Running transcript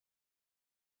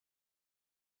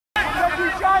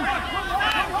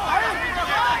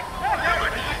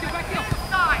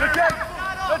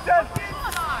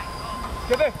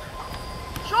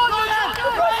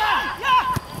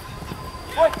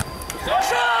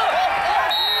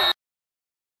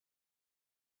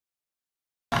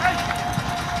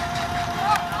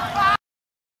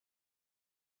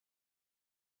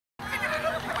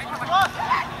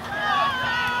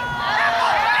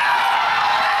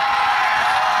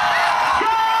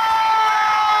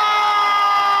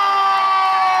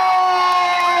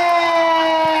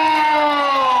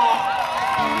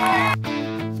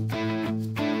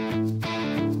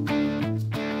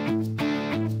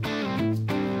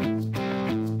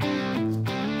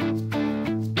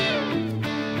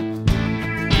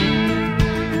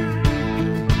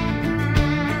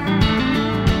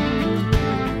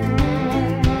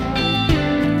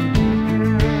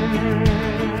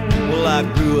I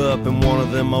grew up in one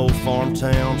of them old farm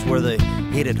towns where they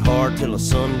hit it hard till the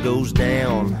sun goes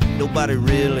down. Nobody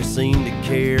really seemed to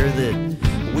care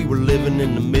that we were living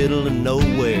in the middle of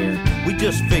nowhere. We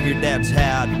just figured that's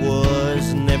how it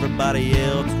was, and everybody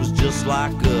else was just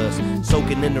like us,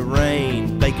 soaking in the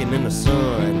rain, baking in the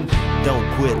sun. Don't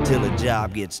quit till the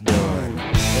job gets done.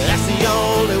 That's the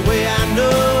only way I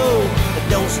know.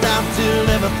 Don't stop till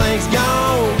everything's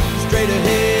gone. Straight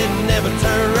ahead and never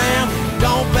turn around.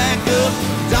 Don't back up,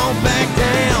 don't back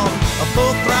down. A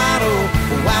full throttle,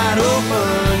 wide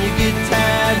open. You get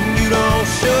tired and you don't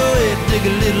show it. Dig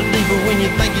a little deeper when you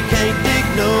think you can't dig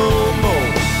no more.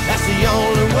 That's the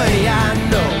only way I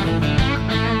know.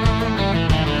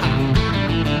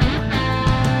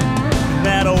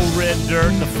 That old red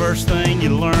dirt, the first thing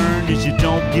you learn is you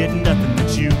don't get nothing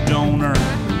that you don't earn.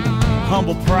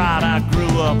 Humble pride I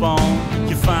grew up on.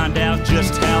 You find out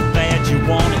just how bad you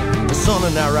want it. The sun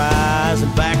in our eyes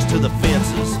and backs to the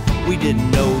fences. We didn't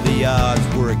know the odds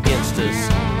were against us.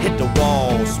 Hit the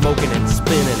wall, smoking and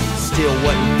spinning. Still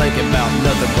wasn't thinking about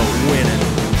nothing but winning.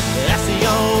 That's the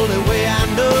only way I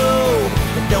know.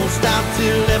 Don't stop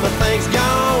till everything's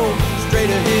gone.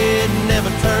 Straight ahead and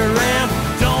never turn around.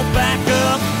 Don't back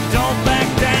up, don't back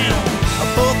down. A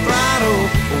full throttle,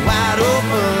 wide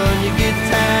open. You get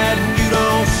tired and you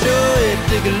don't show it.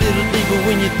 Dig a little deeper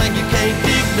when you think you can't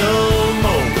dig no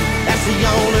more. That's the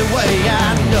only way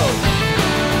I know.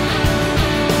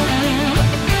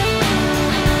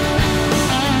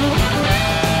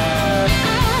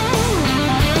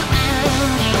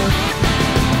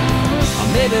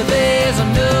 Maybe there's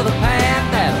another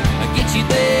path that'll get you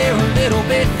there a little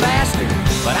bit faster,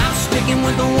 but I'm sticking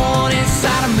with the one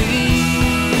inside of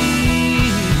me.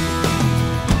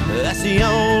 That's the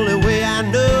only way I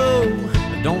know.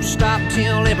 Don't stop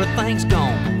till everything's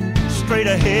gone. Straight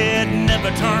ahead, never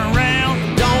turn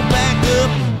around. Don't back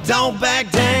up, don't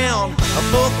back down. A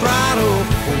full throttle,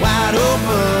 wide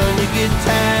open. You get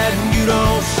tired and you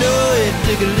don't show it.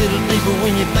 Dig a little deeper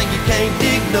when you think you can't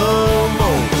dig no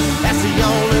more. That's the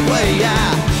only way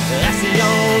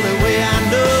I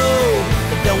know.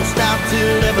 Don't stop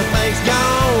till everything's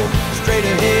gone. Straight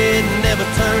ahead and never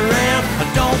turn around.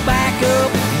 Don't back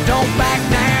up, don't back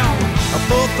down. A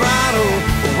full throttle,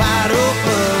 wide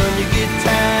open. You get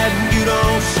tired and you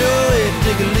don't show it.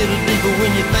 Dig a little deeper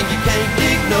when you think you can't.